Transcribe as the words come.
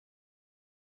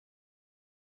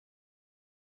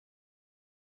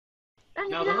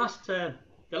Now,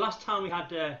 the last time we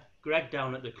had Greg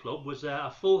down at the club was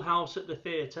a full house at the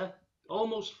theatre,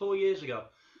 almost 4 years ago.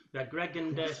 We had Greg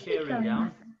and Ciaran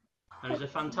down, and it was a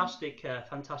fantastic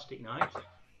night.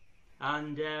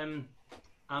 And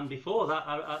before that,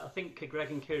 I think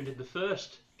Greg and Ciaran did the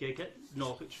first gig at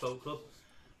Northwich Folk Club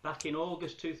back in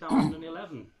August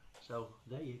 2011. So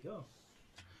there you go.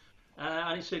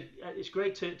 And it's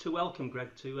great to welcome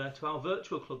Greg to our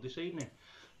virtual club this evening.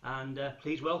 And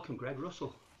please welcome Greg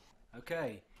Russell.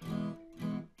 Okay.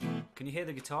 Can you hear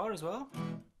the guitar as well?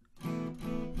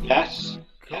 Yes.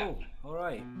 Cool. All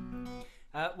right.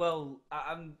 Well,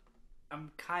 I'm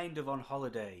kind of on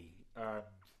holiday,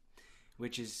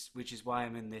 which is why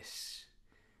I'm in this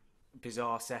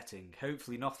bizarre setting.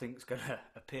 Hopefully, nothing's gonna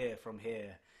appear from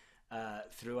here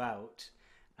throughout.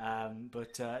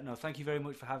 But no, thank you very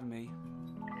much for having me.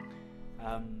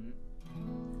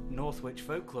 Northwich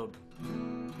Folk Club.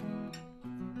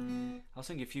 I'll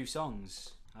sing a few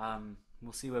songs.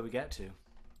 We'll see where we get to.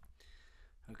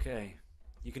 Okay.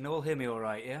 You can all hear me all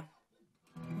right, yeah?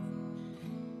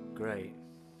 Great.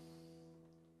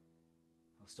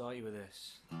 I'll start you with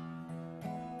this.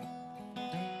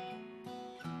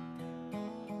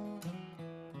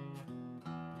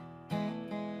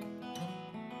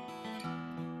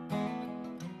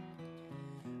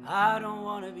 I don't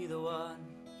want to be the one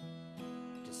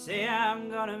to say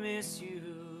I'm gonna miss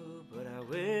you, but I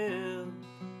will.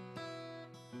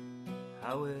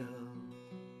 I will.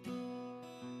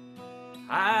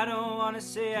 I don't want to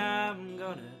say I'm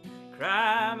gonna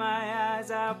cry my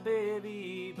eyes out,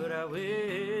 baby, but I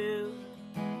will.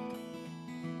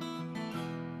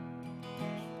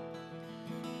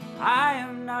 I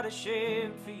am not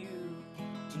ashamed for you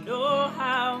to know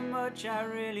how much I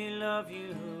really love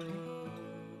you.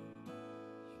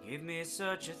 You give me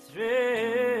such a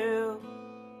thrill.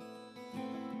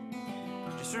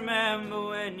 Just remember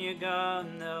when you're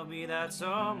gone, there'll be that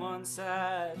someone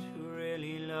sad who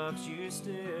really loves you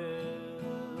still.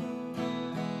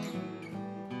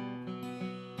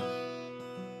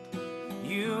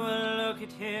 You will look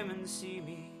at him and see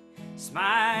me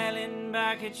smiling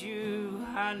back at you.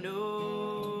 I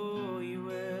know you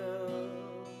will.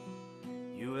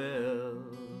 You will.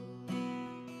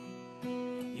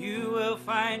 You will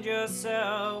find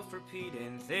yourself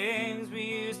repeating things we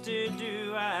used to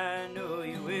do. I know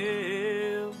you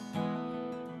will.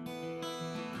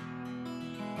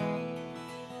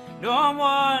 Don't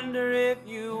wonder if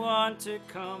you want to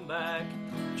come back.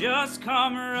 Just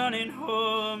come running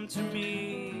home to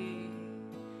me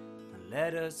and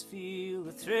let us feel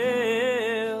the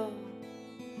thrill.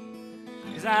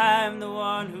 'Cause I'm the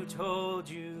one who told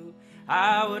you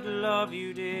I would love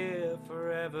you, dear,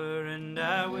 forever, and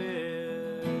I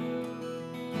will.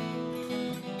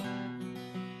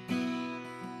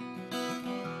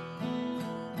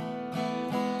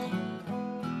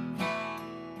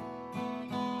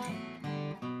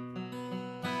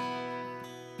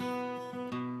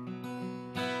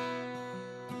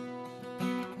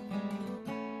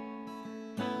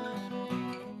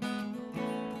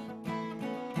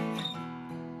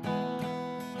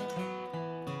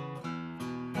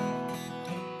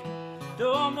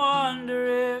 Don't wonder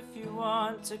if you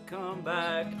want to come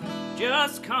back.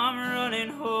 Just come running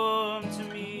home to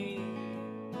me.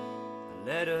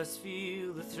 Let us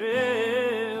feel the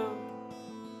thrill.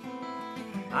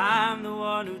 I'm the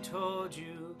one who told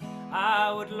you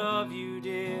I would love you,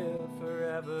 dear,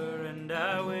 forever, and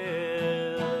I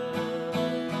will.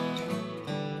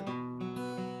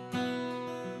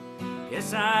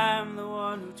 Yes, I'm the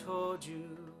one who told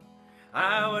you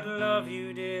I would love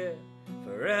you, dear,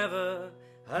 forever,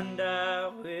 and I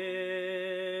will.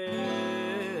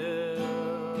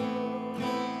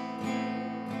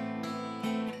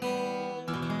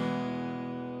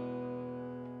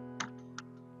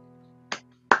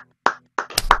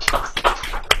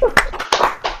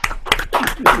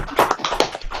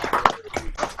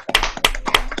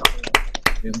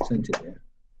 We haven't sent it yet.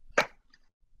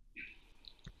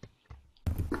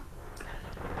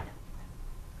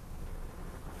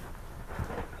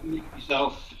 Mute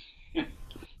yourself.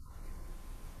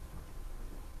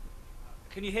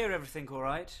 Can you hear everything all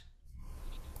right?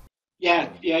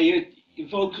 Yeah, your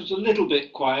vocals a little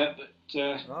bit quiet, but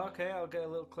Okay, I'll get a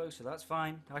little closer. That's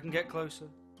fine. I can get closer.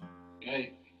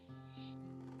 okay.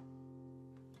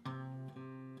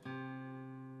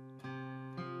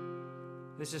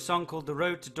 This is a song called The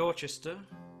Road to Dorchester.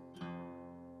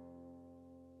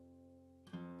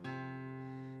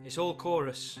 It's all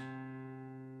chorus.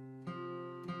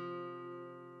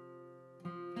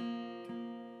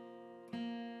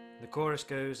 The chorus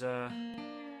goes, on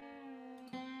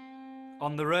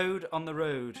the road,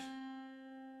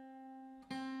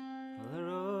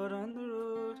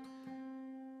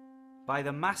 By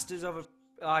the masters of...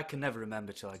 I can never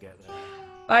remember till I get there.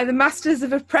 By the masters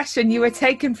of oppression, you were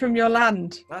taken from your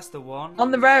land. That's the one.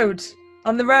 On the road.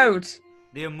 On the road.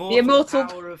 The immortal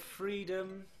power of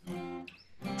freedom.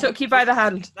 Took you by the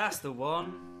hand. That's the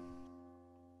one.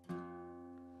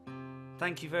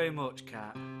 Thank you very much,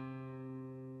 Kat.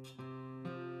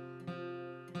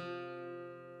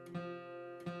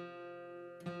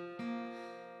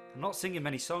 I'm not singing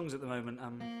many songs at the moment.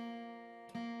 I'm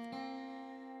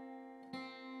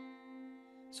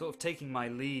sort of taking my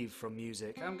leave from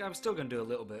music. I'm still going to do a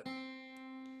little bit.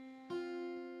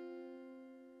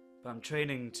 But I'm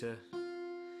training to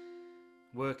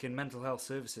work in mental health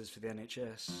services for the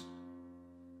NHS.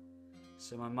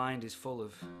 So my mind is full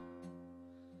of...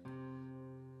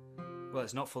 Well,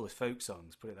 it's not full of folk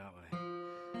songs, put it that way.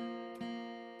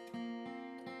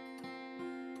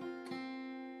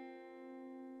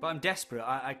 But I'm desperate.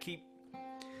 I keep...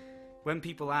 When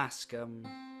people ask,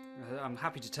 I'm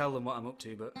happy to tell them what I'm up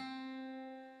to, but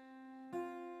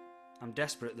I'm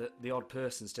desperate that the odd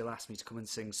person still asks me to come and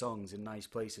sing songs in nice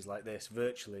places like this,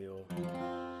 virtually or...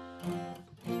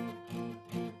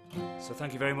 So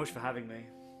thank you very much for having me.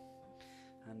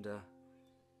 And,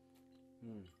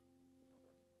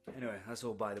 Anyway, that's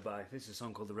all by the by. This is a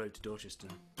song called The Road to Dorchester.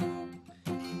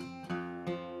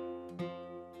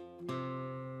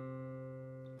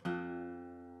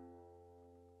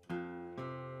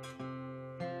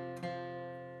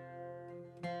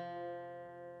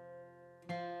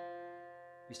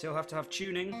 You still have to have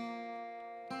tuning.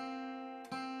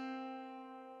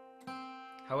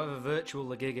 However virtual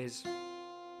the gig is.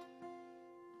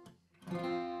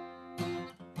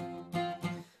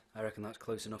 I reckon that's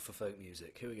close enough for folk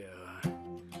music. Here we go.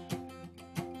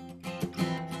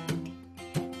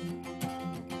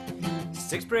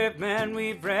 6 brave men,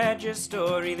 we've read your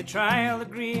story, the trial, the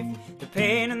grief, the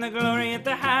pain and the glory at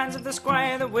the hands of the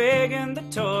squire, the Whig and the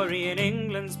Tory in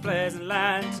England's pleasant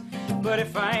lands. But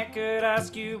if I could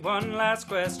ask you one last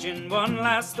question, one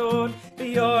last thought, for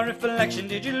your reflection,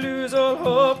 did you lose all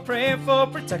hope, praying for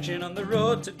protection on the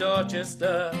road to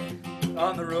Dorchester?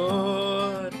 On the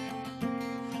road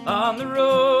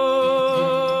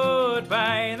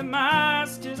by the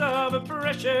masters of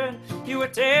oppression, you were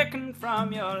taken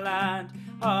from your land.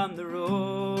 On the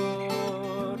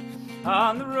road,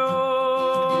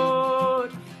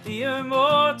 the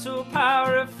immortal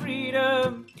power of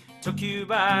freedom took you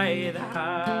by the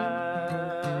hand.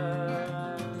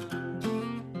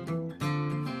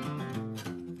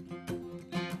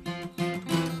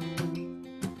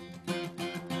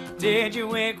 Did you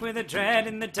wake with a dread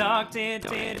in the dark? Did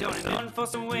dawn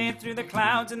force a way through the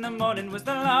clouds in the morning? Was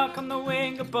the lark on the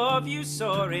wing above you,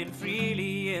 soaring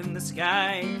freely in the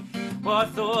sky? What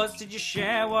thoughts did you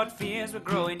share? What fears were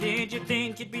growing? Did you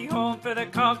think you'd be home for the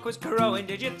cock was crowing?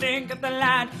 Did you think of the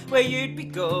land where you'd be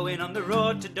going on the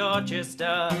road to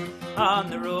Dorchester? On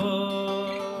the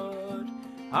road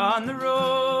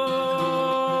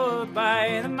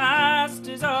by the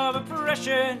masters of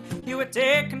oppression, you were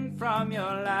taken from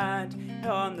your land.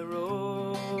 On the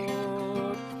road,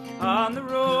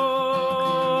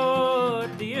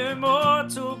 the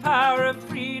immortal power of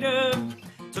freedom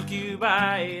took you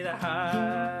by the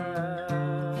hand.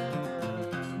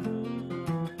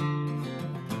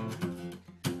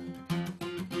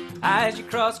 As you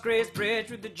crossed Gray's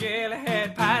Bridge with the jail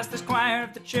ahead, past the squire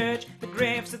of the church, the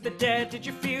graves of the dead, did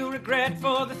you feel regret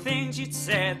for the things you'd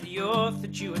said, the oath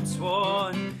that you had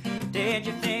sworn? Did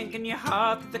you think in your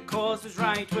heart that the cause was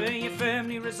right? Were you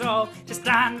firmly resolved to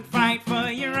stand and fight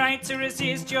for your right to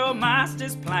resist your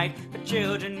master's plight for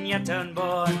children yet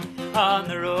unborn? On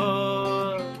the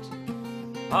road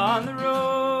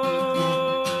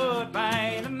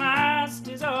by the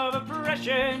masters of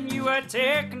oppression, you were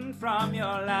taken from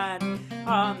your land.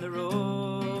 On the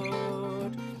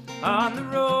road,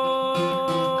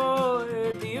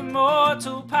 the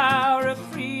immortal power of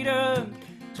freedom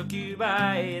took you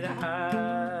by the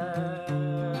hand.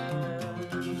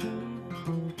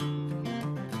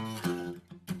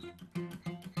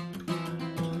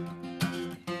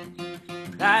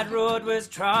 That road was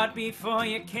trod before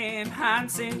you came, and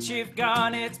since you've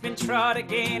gone it's been trod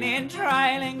again, in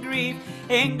trial and grief,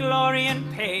 in glory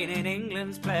and pain, in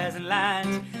England's pleasant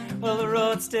land. Well, the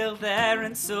road's still there,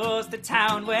 and so's the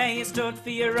town where you stood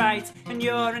for your rights, and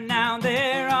you're renowned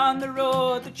there on the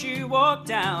road that you walked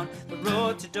down, the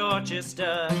road to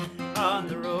Dorchester. On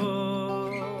the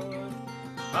road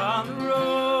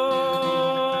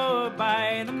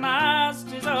by the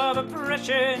masters of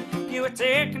oppression, you were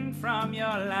taken from your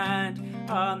land.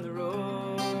 On the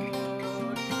road,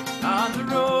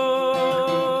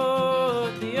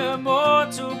 the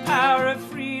immortal power of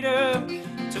freedom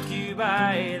took you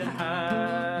by the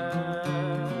hand.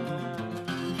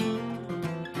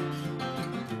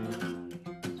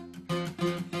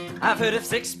 I've heard of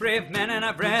 6 brave men and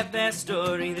I've read their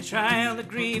story, the trial, the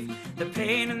grief, the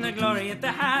pain and the glory at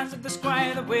the hands of the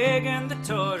squire, the Whig and the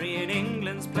Tory in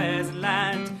England's pleasant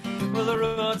land. Well, the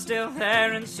road's still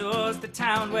there and so's the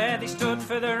town where they stood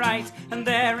for the right, and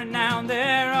they're renowned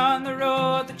there on the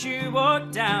road that you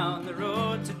walk down, the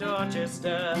road to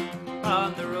Dorchester,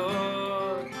 on the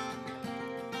road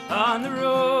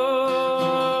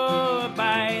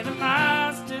by the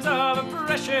masters of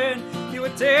oppression. You were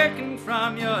taken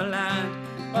from your land,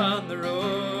 on the road.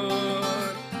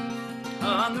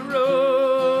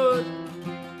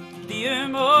 The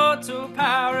immortal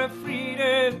power of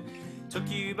freedom took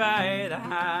you by the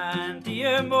hand. The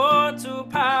immortal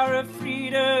power of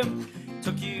freedom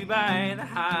took you by the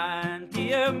hand.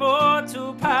 The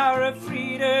immortal power of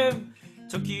freedom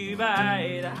took you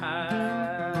by the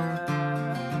hand.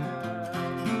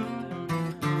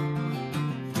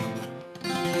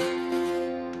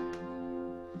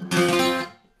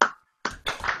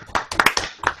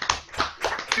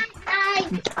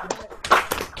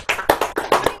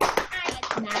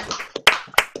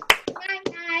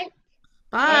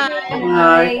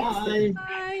 Bye. Bye.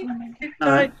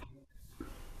 Bye.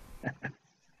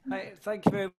 Right, thank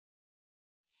you very much.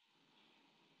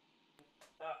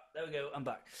 There we go, I'm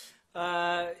back.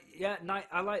 Yeah, night.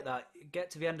 I like that.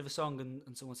 Get to the end of a song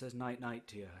and someone says night night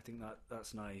to you. I think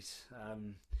that's nice.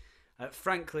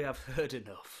 Frankly, I've heard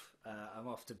enough. I'm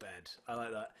off to bed. I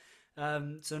like that.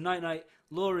 So night night.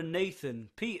 Laura and Nathan.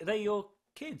 Pete, are they your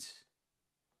kids?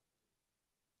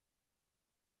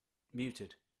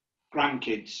 Muted.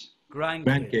 Grandkids.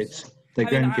 Grandkids. They're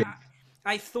I mean, grandkids.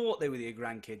 I thought they were your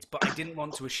grandkids, but I didn't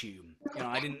want to assume. You know,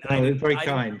 I didn't. Very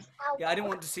kind. Yeah, I didn't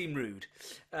want to seem rude.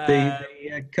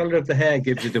 The colour of the hair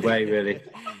gives it away, really.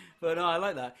 But no, I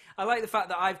like that. I like the fact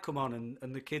that I've come on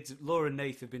and the kids, Laura and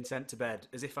Nath, have been sent to bed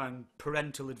as if I'm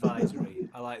parental advisory.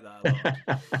 I like that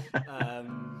a lot.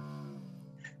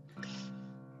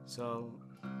 So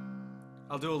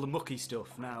I'll do all the mucky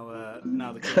stuff now.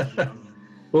 Now the kids are gone.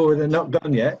 Oh, they're not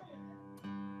gone yet.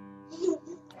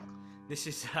 This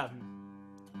is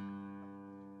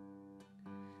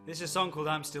a song called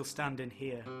 "I'm Still Standing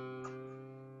Here,"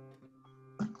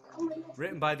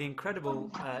 written by the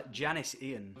incredible Janice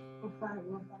Ian.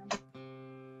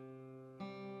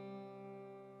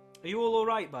 Are you all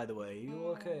right, by the way? Are you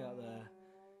all okay out there?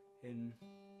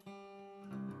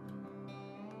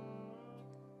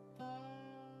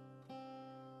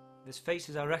 There's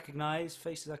faces I recognise,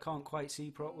 faces I can't quite see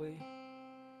properly.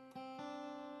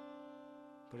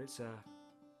 But it's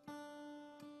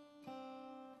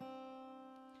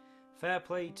fair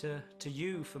play to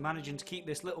you for managing to keep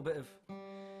this little bit of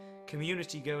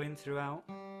community going throughout.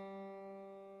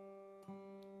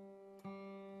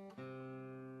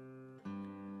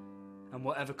 And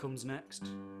whatever comes next,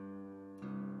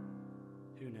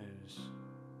 who knows?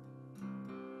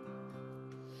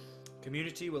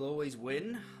 Community will always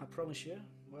win, I promise you.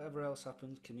 Whatever else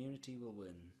happens, community will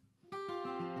win.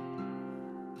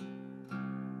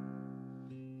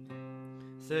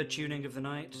 Third tuning of the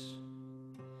night.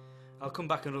 I'll come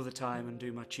back another time and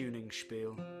do my tuning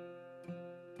spiel.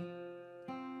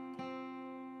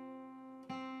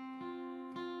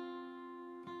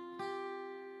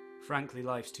 Frankly,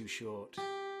 life's too short.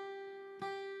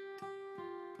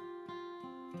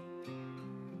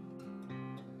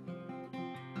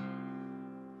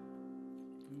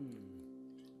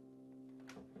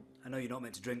 I know you're not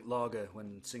meant to drink lager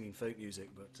when singing folk music,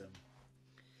 but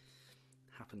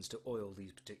happens to oil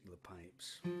these particular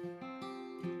pipes.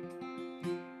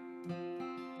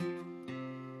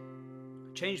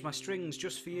 I changed my strings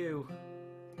just for you.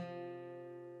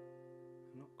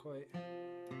 Not quite.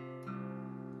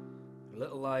 A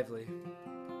little lively.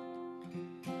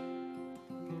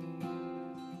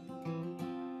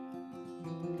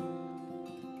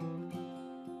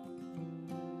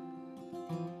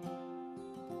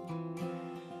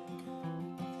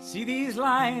 See these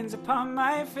lines upon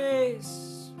my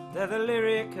face, they're the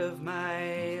lyric of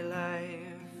my life.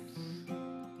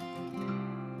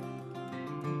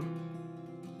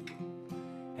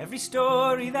 Every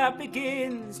story that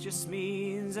begins just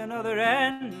means another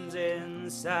ends in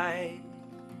sight.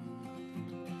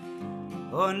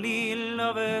 Only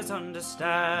lovers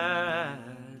understand.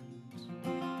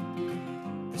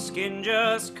 The skin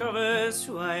just covers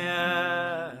who I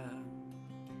am.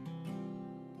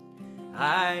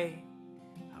 I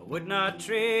would not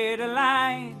trade a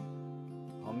line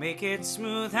or make it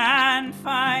smooth and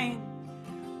fine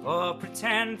or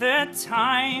pretend that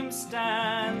time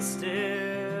stands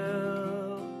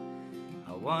still.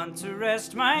 I want to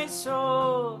rest my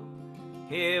soul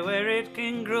here where it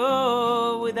can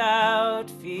grow without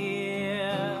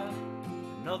fear.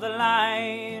 Another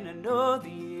line, another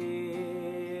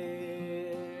year,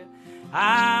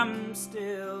 I'm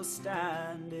still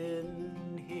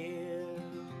standing here.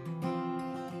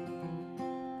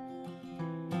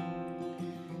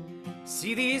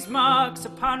 See these marks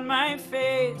upon my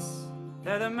face,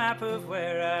 they're the map of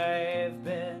where I've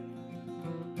been.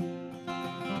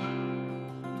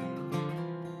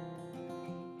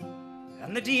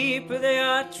 And the deeper they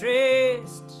are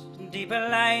traced, the deeper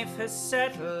life has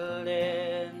settled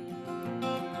in.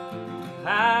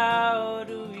 How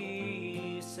do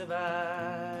we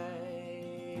survive?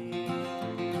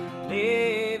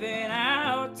 Living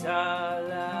out our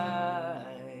lives.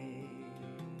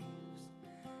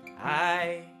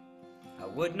 I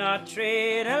would not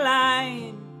trade a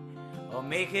line or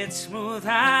make it smooth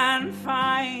and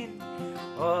fine,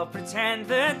 or pretend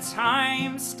that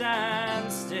time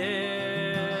stands still.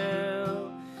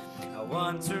 I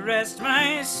want to rest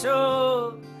my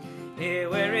soul here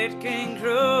where it can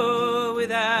grow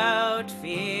without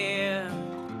fear.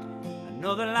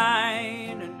 Another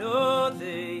line, another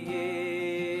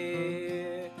year,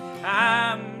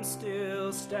 I'm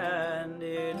still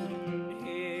standing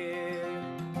here.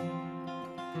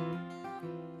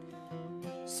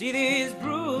 See these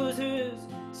bruises,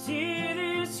 see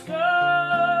these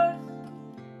scars,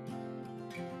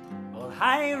 all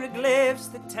hieroglyphs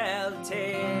that tell a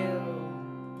tale,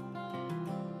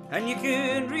 and you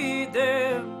can read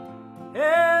them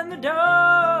in the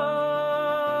dark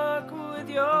with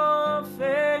your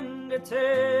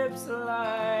fingertips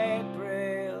like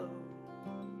braille.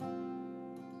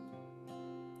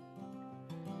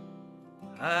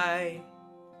 I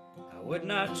would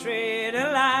not trade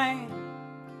a line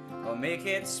or make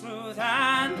it smooth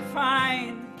and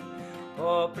fine,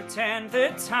 or pretend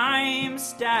that time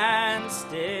stands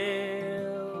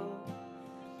still.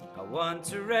 I want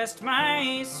to rest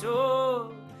my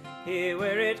soul here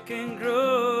where it can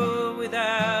grow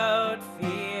without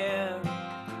fear.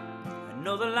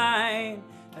 Another line,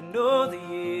 another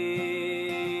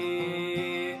year,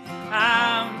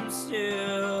 I'm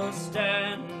still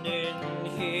standing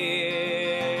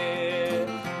here.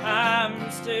 I'm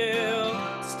still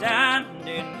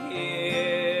standing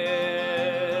here.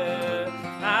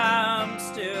 I'm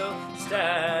still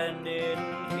standing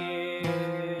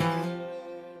here.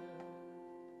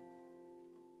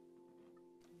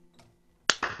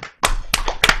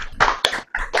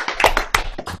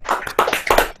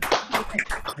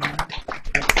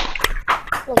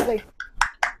 Lovely.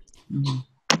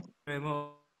 Very much.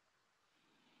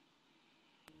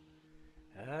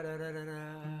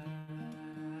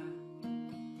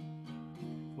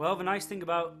 Well, the nice thing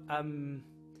about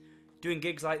doing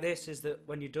gigs like this is that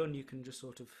when you're done, you can just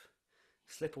sort of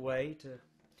slip away to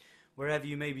wherever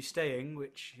you may be staying,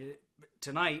 which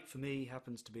tonight for me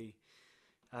happens to be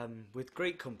with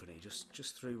great company,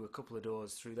 just through a couple of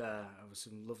doors through there. I have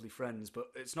some lovely friends,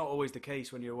 but it's not always the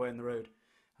case when you're away on the road.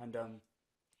 And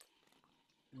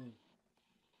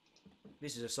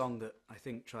this is a song that I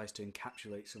think tries to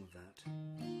encapsulate some of that.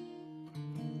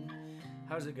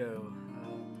 How does it go?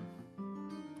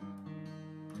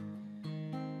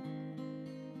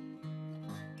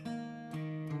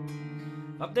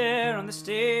 Up there on the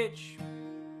stage,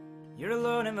 you're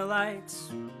alone in the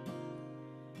lights,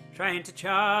 trying to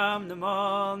charm them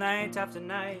all night after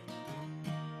night.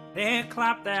 They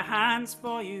clap their hands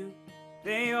for you,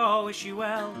 they all wish you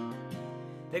well.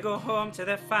 They go home to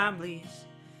their families,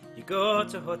 you go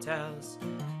to hotels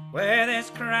where there's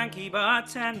cranky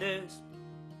bartenders,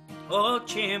 old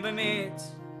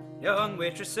chambermaids, young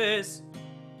waitresses.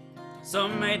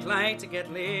 Some might like to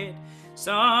get laid,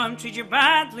 some treat you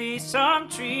badly, some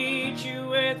treat you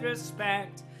with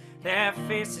respect. Their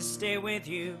faces stay with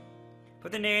you,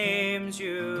 but the names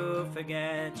you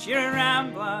forget. You're a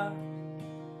rambler,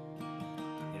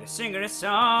 you're a singer of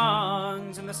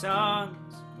songs, and the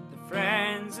songs, the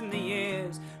friends and the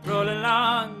years roll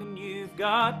along, and you've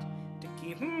got to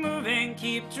keep moving,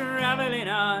 keep traveling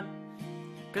on,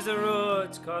 'cause the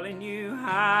road's calling you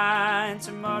high, and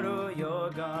tomorrow you're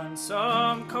gone.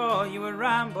 Some call you a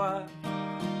rambler,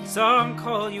 some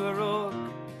call you a rogue,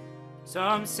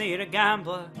 some say you're a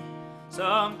gambler,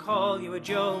 some call you a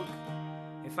joke.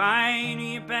 If I knew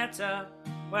you better,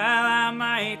 well, I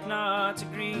might not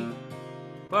agree,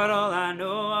 but all I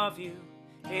know of you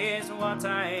is what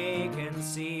I can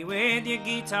see. With your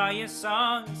guitar, your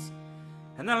songs,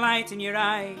 and the light in your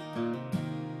eye,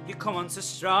 you come on so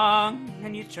strong,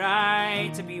 and you try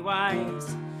to be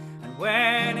wise. And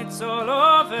when it's all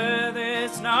over,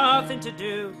 there's nothing to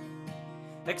do.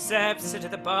 except sit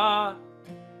at the bar,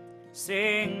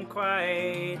 sing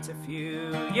quite a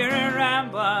few. You're a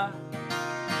rambler,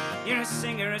 you're a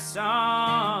singer of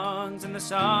songs, and the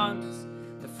songs,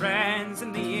 the friends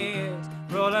and the years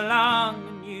roll along,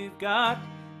 and you've got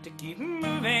to keep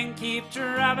moving, keep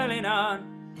traveling on,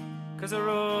 'cause the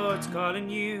road's calling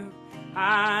you,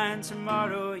 and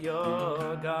tomorrow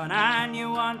you're gone. And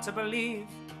you want to believe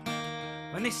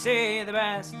when they say the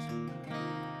best,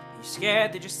 you're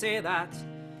scared they just say that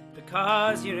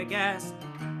because you're a guest,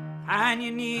 and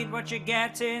you need what you're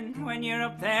getting when you're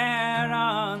up there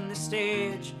on the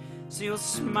stage. So you'll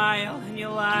smile and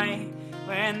you'll lie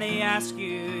when they ask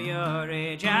you your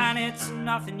age, and it's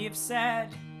nothing you've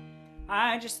said,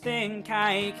 I just think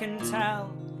I can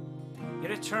tell.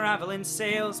 You're a traveling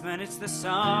salesman, it's the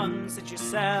songs that you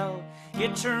sell.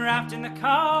 You're trapped in the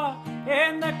car,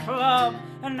 in the club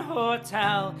and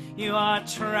hotel. You are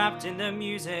trapped in the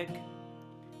music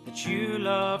that you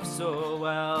love so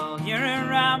well. You're a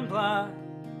rambler,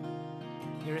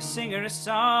 you're a singer of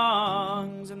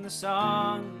songs, and the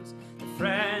songs, the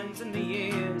friends and the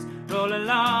years roll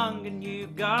along, and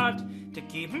you've got to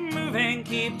keep moving,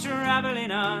 keep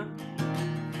traveling on,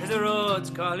 'cause the road's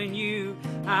calling you,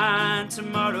 and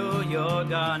tomorrow you're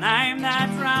gone. I'm that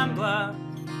rambler,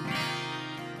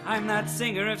 I'm that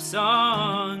singer of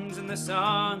songs, and the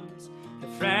songs, the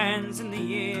friends and the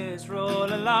years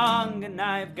roll along, and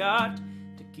I've got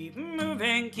to keep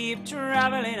moving, keep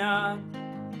traveling on,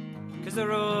 'cause the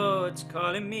road's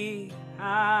calling me,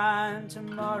 and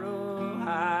tomorrow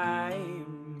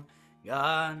I'm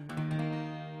gone.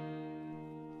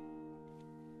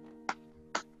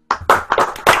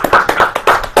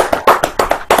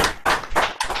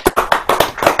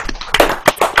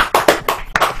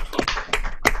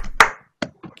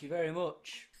 Thank you very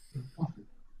much.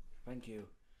 Thank you.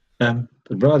 I'd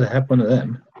rather have one of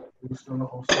them.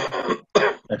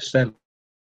 Estelle.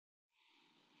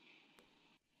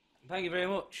 Thank you very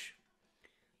much.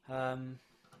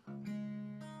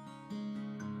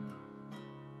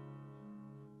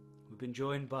 We've been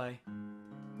joined by...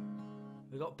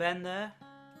 We got Ben there?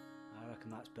 I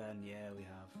reckon that's Ben, yeah, we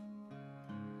have.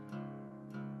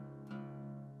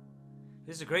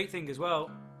 This is a great thing as well.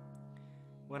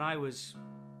 When I was...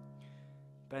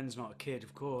 Ben's not a kid,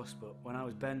 of course, but when I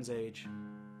was Ben's age,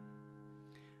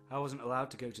 I wasn't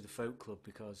allowed to go to the folk club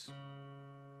because I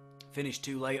finished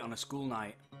too late on a school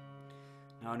night.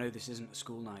 Now I know this isn't a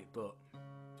school night, but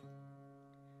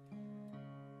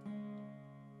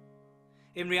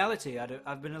in reality,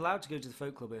 I've been allowed to go to the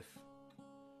folk club if,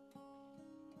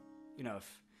 you know,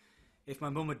 if my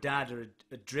mum or dad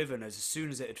had driven us as soon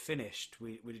as it had finished,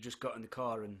 we'd have just got in the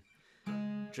car and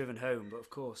driven home. But of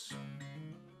course,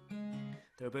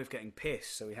 they were both getting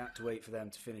pissed, so we had to wait for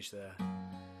them to finish their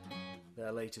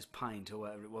latest pint or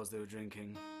whatever it was they were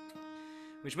drinking,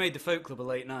 which made the folk club a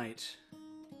late night.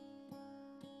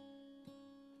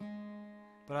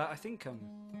 But I think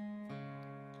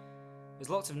there's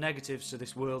lots of negatives to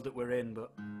this world that we're in,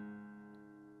 but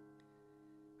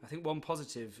I think one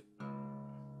positive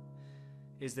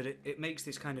is that it makes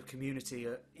this kind of community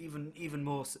even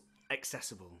more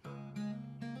accessible.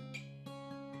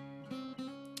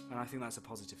 And I think that's a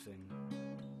positive thing.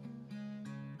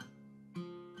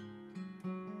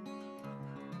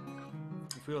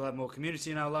 If we all had more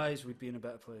community in our lives, we'd be in a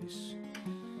better place.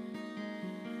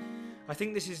 I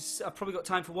think I've probably got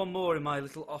time for one more in my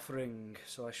little offering,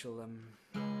 so I shall I'll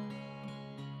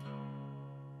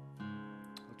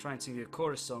try and sing you a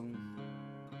chorus song.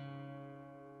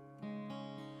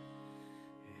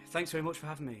 Thanks very much for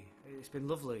having me. It's been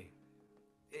lovely.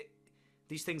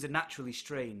 These things are naturally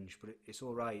strange, but it's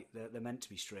all right. They're meant to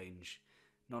be strange.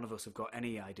 None of us have got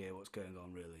any idea what's going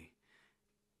on, really.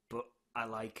 But I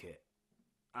like it.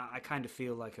 I kind of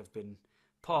feel like I've been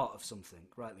part of something,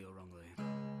 rightly or wrongly.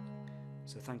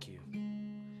 So thank you.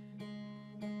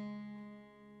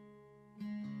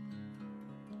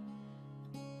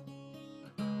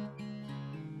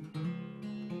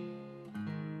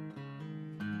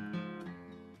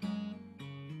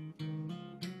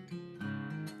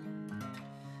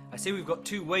 I see we've got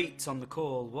 2 waits on the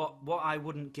call. What I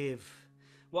would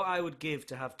give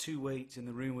to have 2 waits in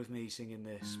the room with me singing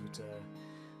this, but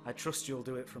I trust you'll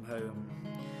do it from home.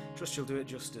 Trust you'll do it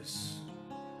justice.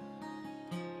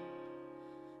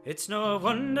 It's no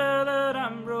wonder that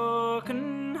I'm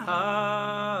broken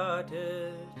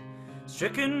hearted,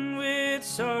 stricken with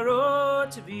sorrow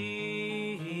to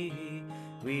be.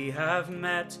 We have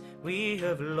met, we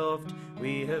have loved,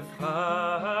 we have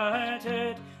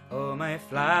parted. Oh, my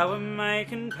flower, my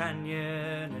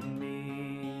companion and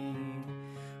me.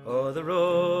 Oh, the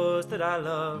rose that I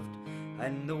loved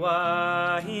and the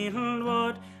wild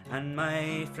wood, and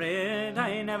my friend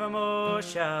I never more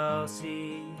shall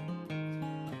see.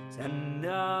 And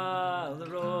all the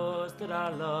rose that I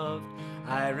loved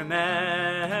I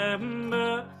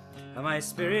remember, and my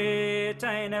spirit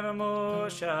I never more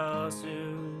shall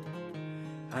soothe.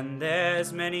 And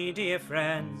there's many dear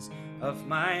friends of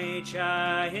my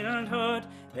childhood,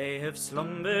 they have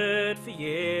slumbered for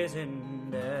years in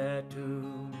their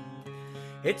tomb.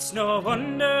 It's no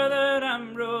wonder that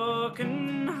I'm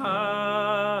broken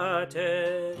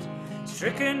hearted,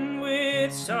 stricken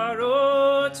with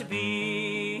sorrow to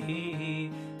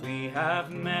be. We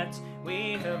have met,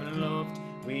 we have loved,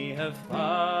 we have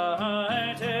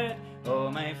parted.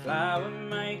 Oh, my flower,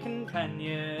 my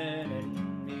companion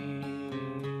and me.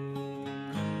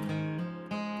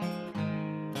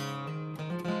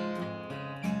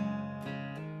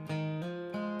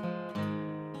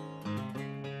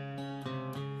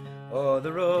 Oh,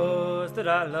 the rose that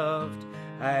I loved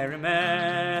I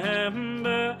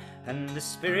remember, and the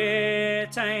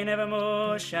spirit I never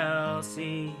more shall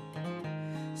see.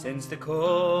 Since the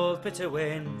cold bitter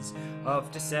winds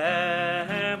of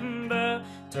December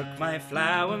took my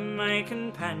flower, my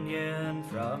companion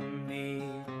from me.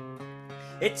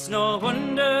 It's no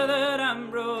wonder that I'm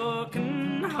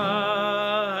broken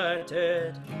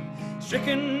hearted,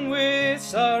 stricken with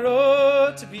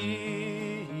sorrow to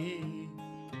be.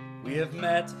 We have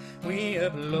met, we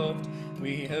have loved,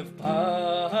 we have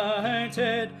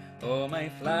parted. Oh, my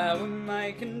flower,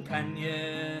 my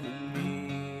companion and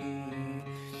me.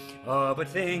 Oh, but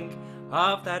think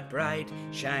of that bright,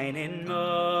 shining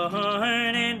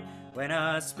morning, when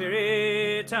our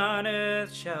spirit on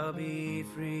earth shall be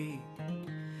free,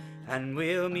 and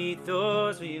we'll meet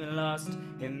those we've lost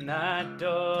in that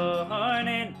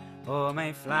dawning. Oh,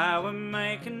 my flower,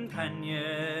 my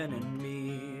companion and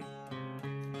me.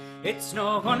 It's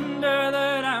no wonder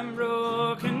that I'm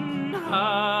broken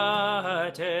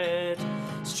hearted,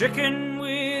 stricken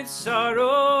with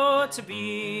sorrow to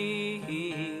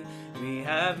be. We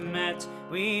have met,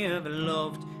 we have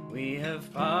loved, we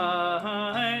have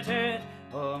parted.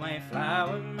 Oh, my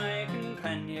flower, my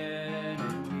companion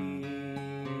and me.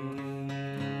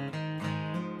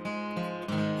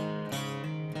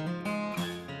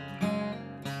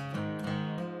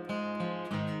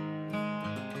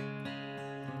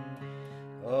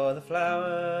 Oh, the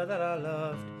flower that I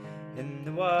loved in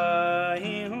the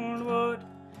wild wood,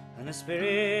 and a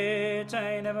spirit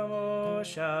I never more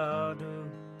shall do.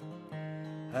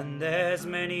 And there's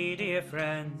many dear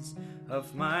friends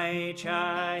of my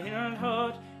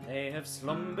childhood, they have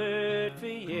slumbered for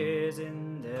years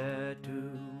in their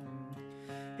tomb.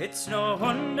 It's no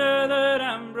wonder that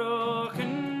I'm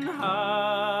broken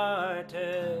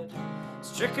hearted,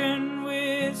 stricken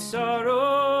with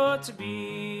sorrow to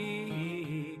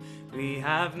be. We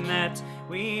have met,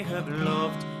 we have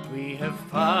loved, we have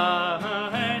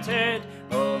parted.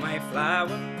 Oh, my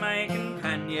flower, my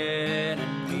companion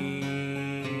and me.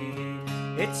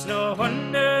 It's no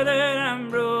wonder that I'm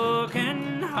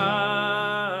broken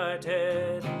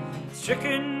hearted,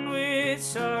 stricken with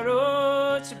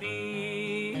sorrow to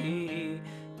be.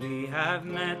 We have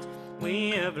met,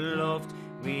 we have loved,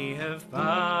 we have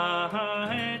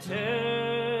parted.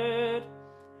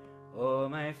 Oh,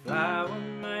 my flower,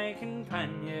 my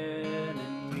companion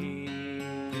and me.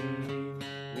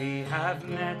 We have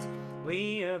met,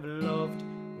 we have loved,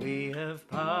 we have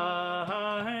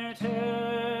parted.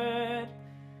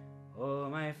 Oh,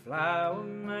 my flower,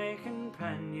 my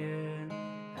companion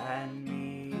and me.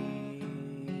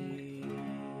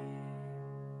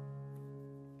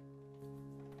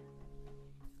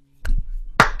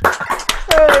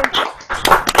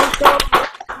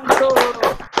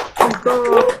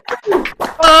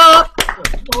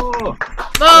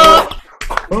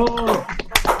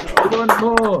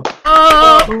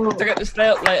 To get to stay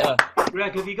up later.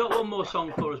 Greg, have you got one more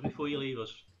song for us before you leave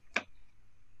us?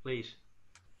 Please.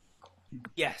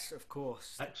 Yes, of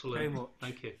course. Excellent. Very much.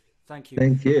 Thank you. Thank you.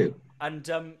 Thank you. And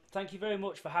thank you very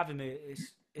much for having me.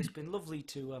 It's been lovely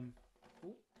to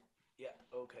yeah,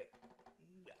 okay.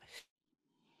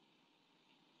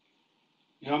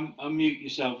 Unmute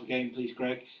yourself again, please,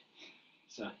 Greg.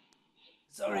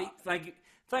 Sorry. Thank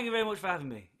you very much for having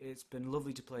me. It's been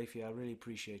lovely to play for you. I really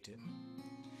appreciate it.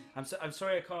 I'm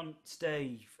sorry I can't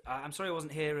stay. I'm sorry I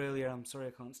wasn't here earlier. I'm sorry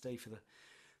I can't stay for the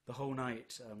whole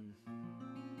night.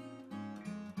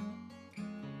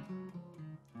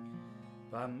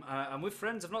 I'm with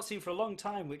friends I've not seen for a long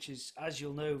time, which is, as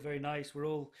you'll know, very nice. We're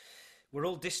all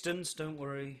distanced, don't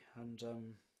worry, and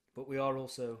but we are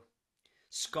also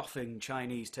scoffing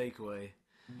Chinese takeaway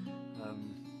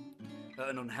at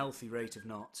an unhealthy rate of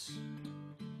knots.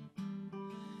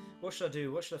 What should I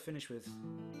do? What should I finish with?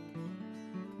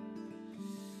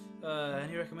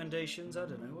 Any recommendations? I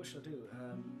don't know. What should I do?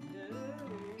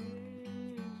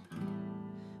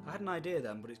 I had an idea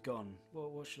then, but it's gone.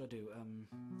 What should I do?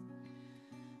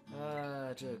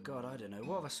 God, I don't know.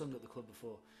 What have I sung at the club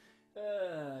before?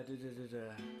 There's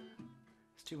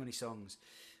too many songs.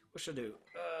 What should I do?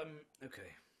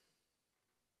 Okay.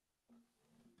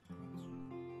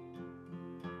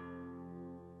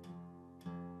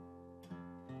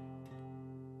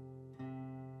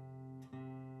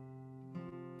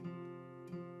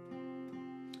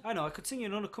 I know, I could sing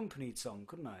an unaccompanied song,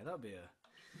 couldn't I? That'd be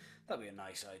a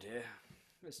nice idea.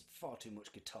 There's far too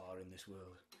much guitar in this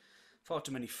world. Far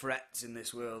too many frets in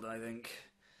this world, I think.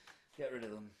 Get rid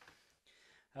of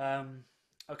them.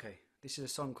 Okay, this is a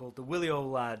song called The Willie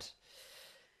Old Lad,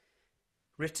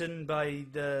 written by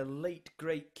the late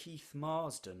great Keith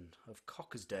Marsden of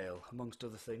Cockersdale, amongst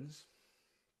other things.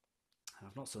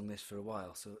 I've not sung this for a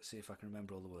while, so let's see if I can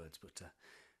remember all the words, but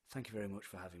thank you very much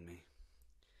for having me.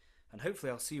 And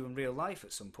hopefully I'll see you in real life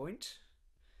at some point.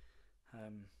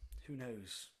 Who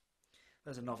knows?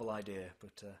 There's a novel idea,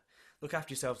 but look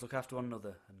after yourselves, look after one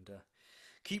another, and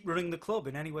keep running the club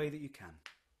in any way that you can.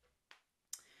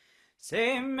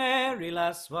 Say, Mary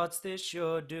lass, what's this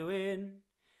you're doing?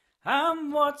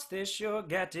 And what's this you're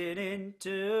getting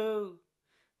into?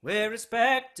 We're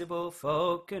respectable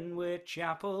folk and we're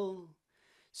chapel,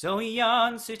 so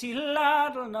yon city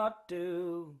lad'll not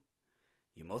do.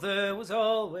 Your mother was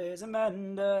always a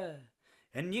mender,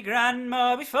 and your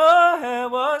grandma before her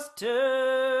was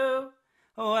too.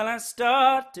 Well, I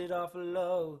started off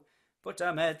low, but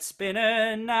I'm head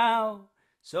spinner now,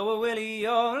 so a Willie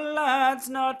old lad's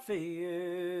not for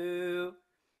you.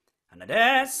 And I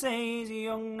dare say he's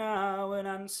young now and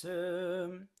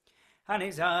handsome, and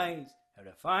his eyes are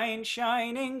a fine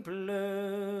shining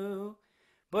blue.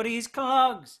 But he's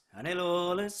clogs, and he'll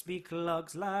allus be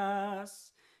clogs, lass.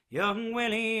 Young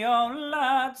Willie, old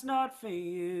lad's not for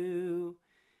you.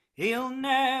 He'll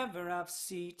never have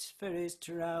seat for his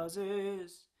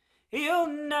trousers. He'll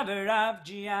never have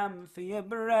jam for your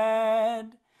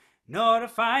bread, nor a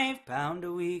 £5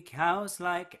 a week house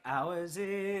like ours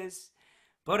is,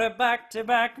 but a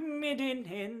back-to-back midden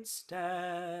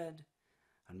instead.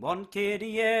 And one kid a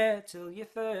year till you're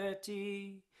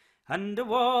 30, and a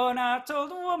worn-out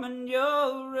old woman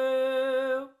you'll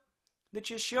rue, that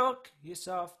you shook your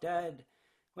soft head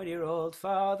when your old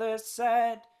father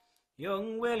said,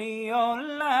 young Willie, old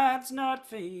lad's not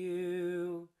for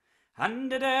you.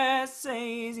 And I dare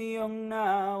say he's young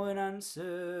now and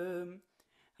handsome,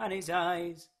 and his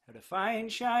eyes are a fine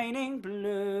shining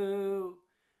blue.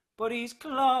 But he's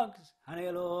clogs, and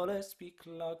he'll allus be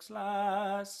clogs,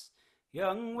 lass.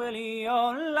 Young Willie,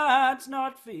 old lad's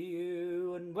not for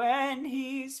you. And when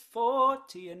he's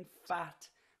 40 and fat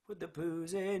with the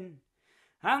boozing,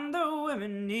 and the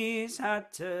women he's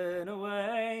had turn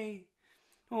away,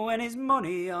 when his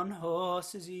money on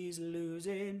horses he's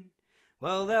losing,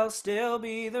 well, there'll still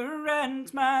be the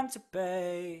rent man to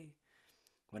pay.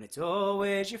 When it's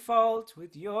always your fault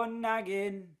with your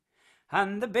nagging,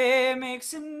 and the beer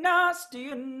makes him nasty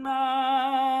and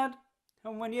mad,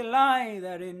 and when you lie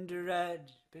there in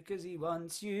dread because he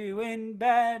wants you in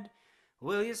bed,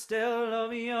 will you still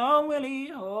love your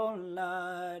Willie, old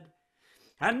lad?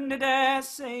 And I dare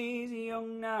say he's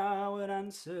young now and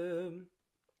handsome,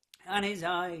 and his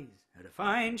eyes are a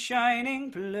fine shining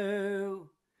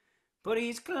blue. But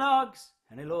he's clogs,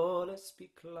 and he'll allus be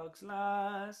clogs,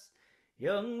 lass.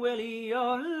 Young Willie,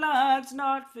 old lad's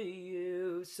not for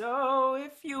you. So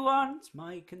if you want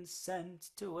my consent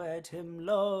to wed him,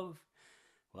 love,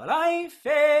 well, I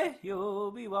fear you'll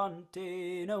be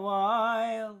wanting a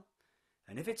while.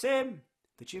 And if it's him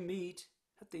that you meet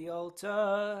at the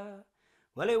altar,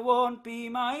 well, it won't be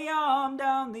my arm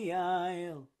down the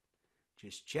aisle.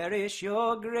 Just cherish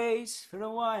your grace for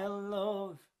a while,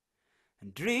 love,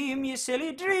 and dream your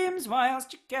silly dreams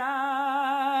whilst you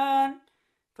can.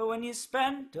 For when you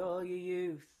spent all your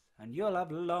youth, and you'll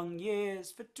have long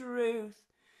years for truth,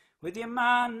 with your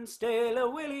man still a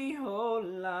Willie, old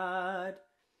lad.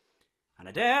 And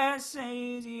I dare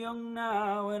say he's young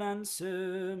now and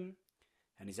handsome,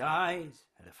 and his eyes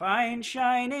are a fine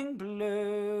shining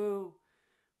blue.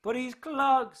 But he's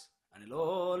clogs, and he'll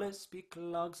allus be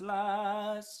clogs,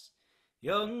 lass.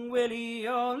 Young Willie,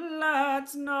 old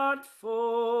lad's not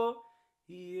for